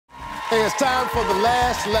Hey, it's time for the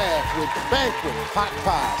last laugh with banquet hot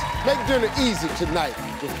pies. Make dinner easy tonight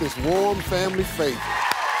with this warm family favorite.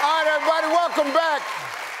 All right, everybody, welcome back.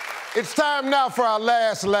 It's time now for our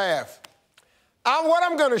last laugh. What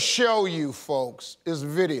I'm gonna show you, folks, is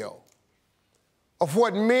video of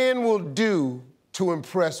what men will do to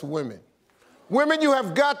impress women. Women, you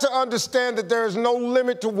have got to understand that there is no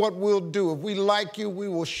limit to what we'll do. If we like you, we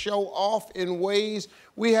will show off in ways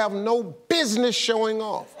we have no business showing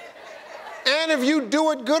off. And if you do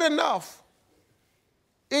it good enough,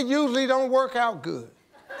 it usually don't work out good.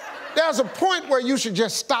 There's a point where you should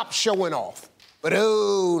just stop showing off. But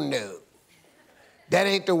oh no, that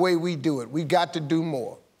ain't the way we do it. We got to do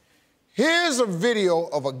more. Here's a video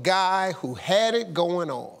of a guy who had it going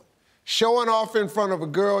on, showing off in front of a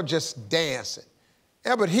girl just dancing.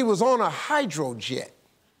 Yeah, but he was on a hydrojet.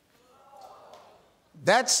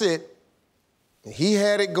 That's it. He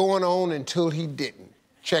had it going on until he didn't.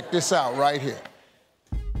 Check this out right here.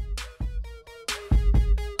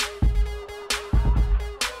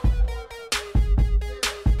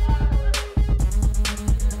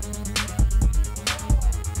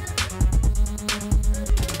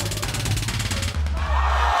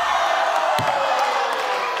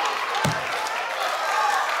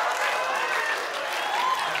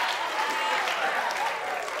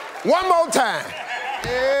 One more time.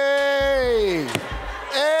 Hey,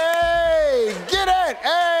 hey, get it,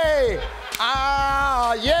 hey.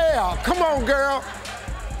 Ah, yeah, come on, girl.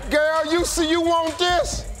 Girl, you see you want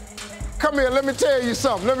this? Come here, let me tell you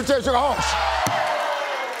something. Let me tell you something. Oh.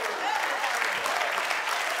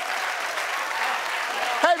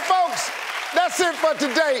 Hey, folks, that's it for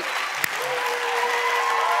today.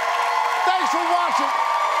 Thanks for watching.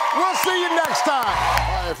 We'll see you next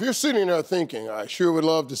time. If you're sitting there thinking, I sure would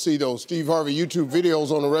love to see those Steve Harvey YouTube videos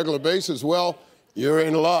on a regular basis, well, you're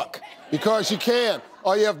in luck. Because you can.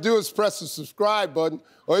 All you have to do is press the subscribe button,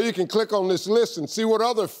 or you can click on this list and see what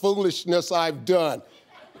other foolishness I've done.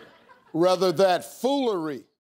 Rather that foolery.